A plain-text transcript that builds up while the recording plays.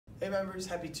Hey members,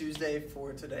 happy Tuesday.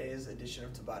 For today's edition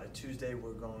of Tabata Tuesday,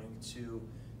 we're going to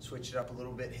switch it up a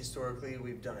little bit. Historically,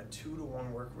 we've done a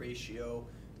 2-to-1 work ratio.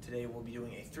 Today we'll be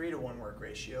doing a 3-to-1 work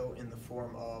ratio in the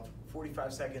form of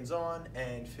 45 seconds on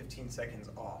and 15 seconds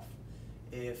off.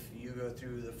 If you go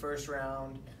through the first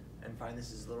round and find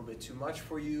this is a little bit too much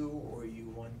for you, or you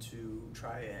want to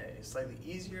try a slightly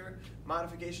easier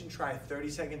modification, try 30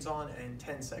 seconds on and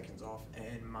 10 seconds off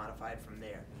and modify it from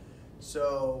there.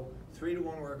 So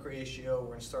 3-to-1 work ratio, we're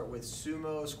going to start with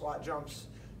sumo squat jumps.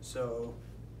 So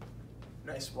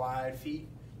nice wide feet.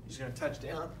 You're just going to touch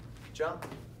down, jump,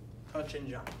 touch and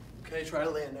jump. Okay, try to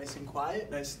land nice and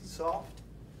quiet, nice and soft.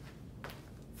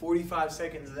 45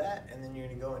 seconds of that, and then you're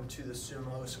going to go into the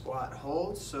sumo squat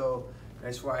hold. So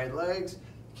nice wide legs,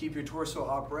 keep your torso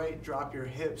upright, drop your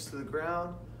hips to the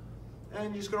ground,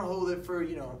 and you're just going to hold it for,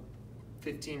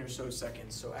 15 or so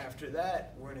seconds. So after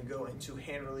that, we're going to go into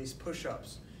hand release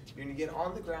push-ups. You're going to get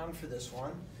on the ground for this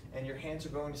one, and your hands are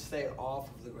going to stay off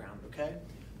of the ground, okay?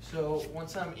 So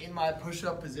once I'm in my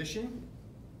push-up position,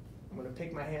 I'm going to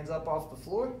pick my hands up off the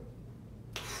floor.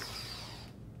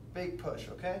 Big push,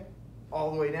 okay? All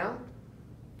the way down.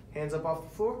 Hands up off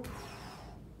the floor.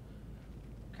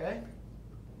 Okay?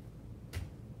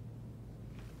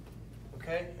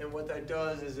 Okay, and what that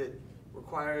does is it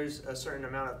requires a certain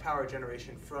amount of power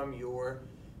generation from your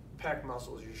pec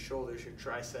muscles, your shoulders, your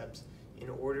triceps, in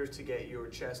order to get your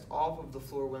chest off of the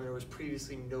floor when there was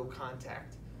previously no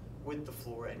contact with the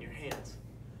floor and your hands.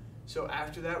 So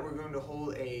after that, we're going to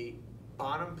hold a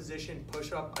bottom position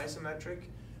push-up isometric,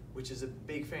 which is a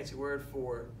big fancy word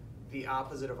for the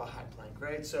opposite of a high plank,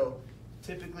 right? So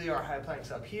typically our high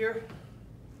plank's up here.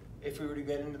 If we were to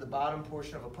get into the bottom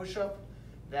portion of a push-up,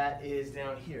 that is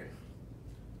down here.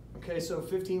 Okay, so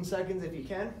 15 seconds if you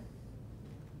can.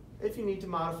 If you need to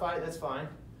modify it, that's fine.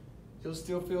 You'll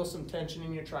still feel some tension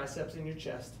in your triceps and your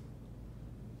chest.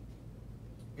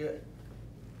 Good.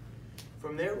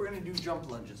 From there, we're going to do jump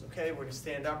lunges, okay? We're going to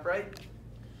stand upright.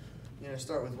 You're going to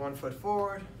start with 1 foot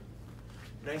forward.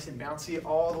 Nice and bouncy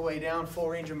all the way down, full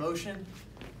range of motion,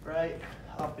 right?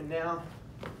 Up and down.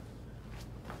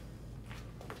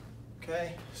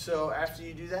 Okay, so after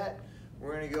you do that,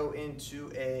 we're going to go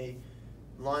into a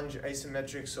lunge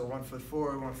isometric, so 1 foot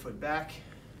forward, 1 foot back.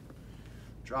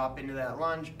 Drop into that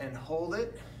lunge and hold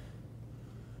it.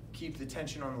 Keep the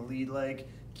tension on the lead leg.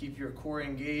 Keep your core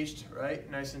engaged, right?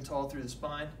 Nice and tall through the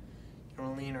spine. You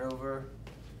don't lean over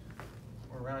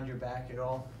or around your back at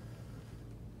all.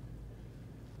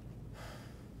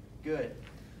 Good.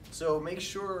 So make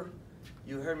sure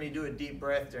you heard me do a deep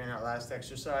breath during that last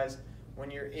exercise. When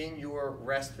you're in your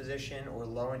rest position or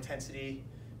low intensity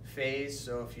phase,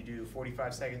 so if you do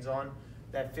 45 seconds on,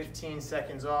 that 15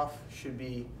 seconds off should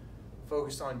be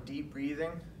focused on deep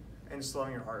breathing and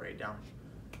slowing your heart rate down.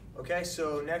 Okay,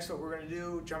 so next what we're going to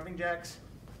do, jumping jacks.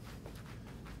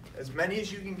 As many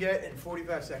as you can get in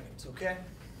 45 seconds, okay?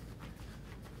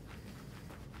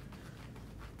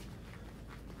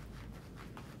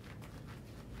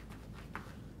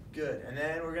 Good, and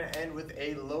then we're going to end with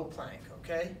a low plank,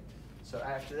 okay? So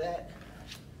after that,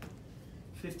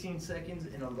 15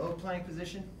 seconds in a low plank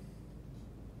position.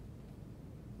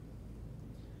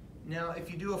 Now,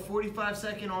 if you do a 45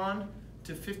 second on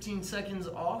to 15 seconds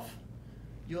off,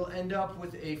 you'll end up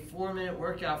with a 4-minute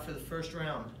workout for the first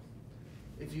round.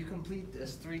 If you complete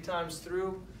this 3 times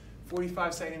through,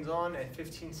 45 seconds on and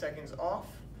 15 seconds off,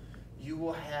 you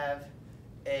will have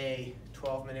a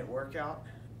 12-minute workout.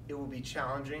 It will be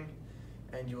challenging,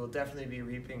 and you will definitely be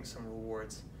reaping some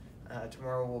rewards.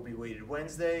 Tomorrow will be weighted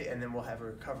Wednesday, and then we'll have a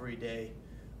recovery day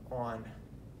on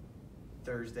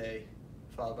Thursday,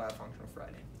 followed by a functional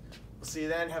Friday. We'll see you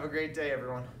then. Have a great day,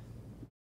 everyone.